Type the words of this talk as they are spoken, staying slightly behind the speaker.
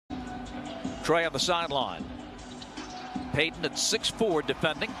Trey on the sideline. Payton at 6'4",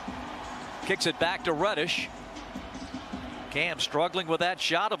 defending. Kicks it back to Reddish. Cam struggling with that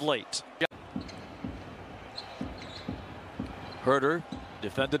shot of late. Herter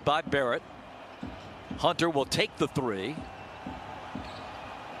defended by Barrett. Hunter will take the three.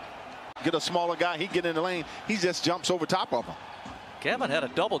 Get a smaller guy, he get in the lane, he just jumps over top of him. Kevin had a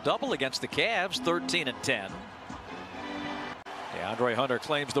double-double against the Cavs, 13 and 10. DeAndre Hunter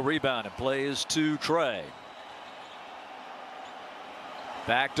claims the rebound and plays to Trey.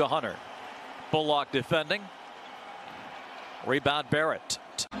 Back to Hunter. Bullock defending. Rebound Barrett.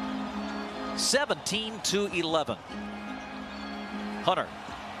 17-11. Hunter.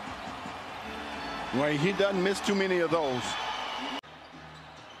 Well, he doesn't miss too many of those.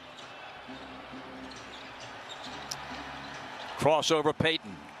 Crossover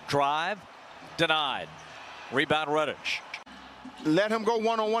Payton. Drive. Denied. Rebound Reddish. Let him go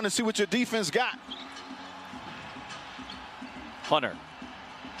one-on-one and see what your defense got. Hunter.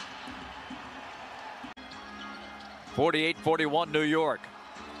 48-41 New York.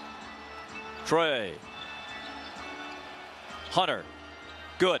 Trey. Hunter.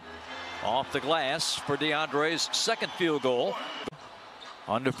 Good. Off the glass for DeAndre's second field goal.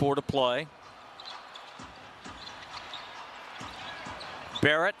 Under 4 to play.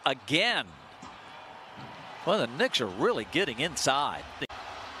 Barrett again. Well, the Knicks are really getting inside.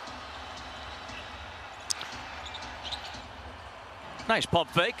 Nice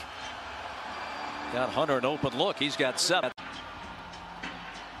pump fake. Got Hunter an open look. He's got 7.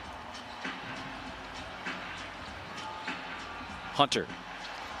 Hunter.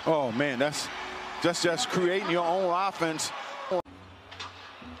 Oh man, that's just creating your own offense.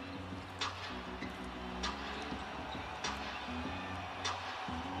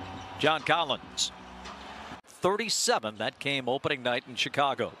 John Collins. 37. That came opening night in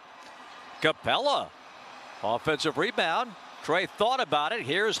Chicago. Capella. Offensive rebound. Trey thought about it.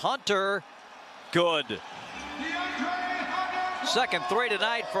 Here's Hunter. Good. Second three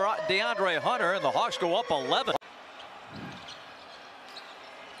tonight for DeAndre Hunter, and the Hawks go up 11.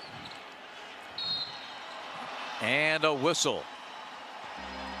 And a whistle.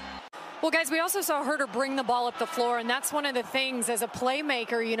 Well, guys, we also saw Herter bring the ball up the floor, and that's one of the things as a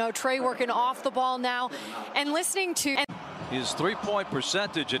playmaker, you know, Trey working off the ball now and listening to. His three-point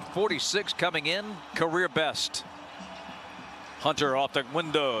percentage at 46 coming in, career best. Hunter off the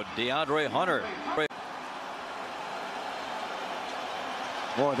window. DeAndre Hunter.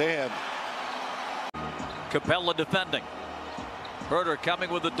 Boy, they have. Capella defending. Herter coming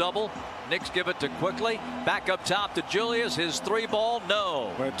with a double. Knicks give it to Quickly. Back up top to Julius. His three ball,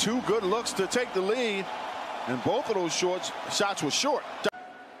 no. Well, 2 good looks to take the lead, and both of those shots were short.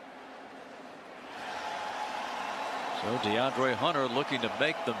 So DeAndre Hunter looking to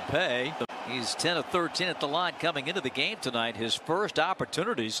make them pay. He's 10 of 13 at the line coming into the game tonight. His first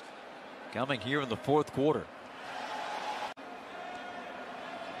opportunities coming here in the fourth quarter.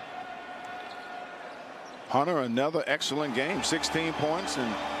 Hunter, another excellent game. 16 points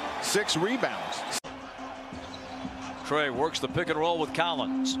and 6 rebounds. Trey works the pick and roll with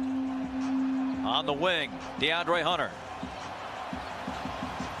Collins. On the wing, DeAndre Hunter.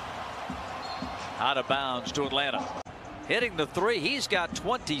 Out of bounds to Atlanta. Hitting the three, he's got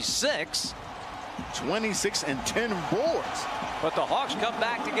 26. 26 and 10 boards. But the Hawks come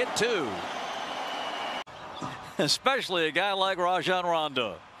back to get 2. Especially a guy like Rajon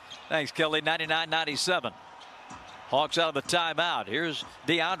Rondo. Thanks, Kelly. 99-97. Hawks out of the timeout. Here's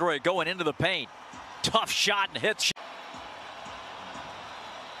DeAndre going into the paint. Tough shot and hits.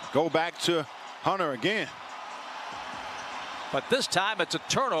 Go back to Hunter again. But this time it's a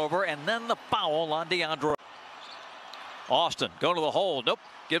turnover and then the foul on DeAndre. Austin going to the hole. Nope.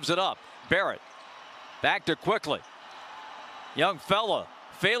 Gives it up. Barrett. Back to Quickly. Young fella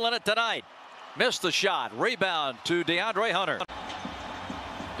failing it tonight. Missed the shot. Rebound to DeAndre Hunter.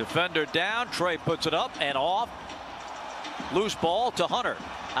 Defender down. Trey puts it up and off. Loose ball to Hunter.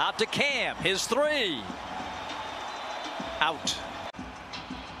 Out to Cam. His three. Out.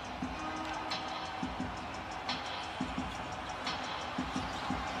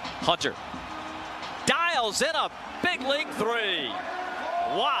 Hunter dials in a big league three.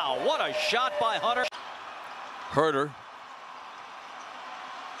 Wow, what a shot by Hunter. Herter.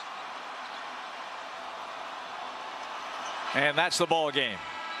 And that's the ball game.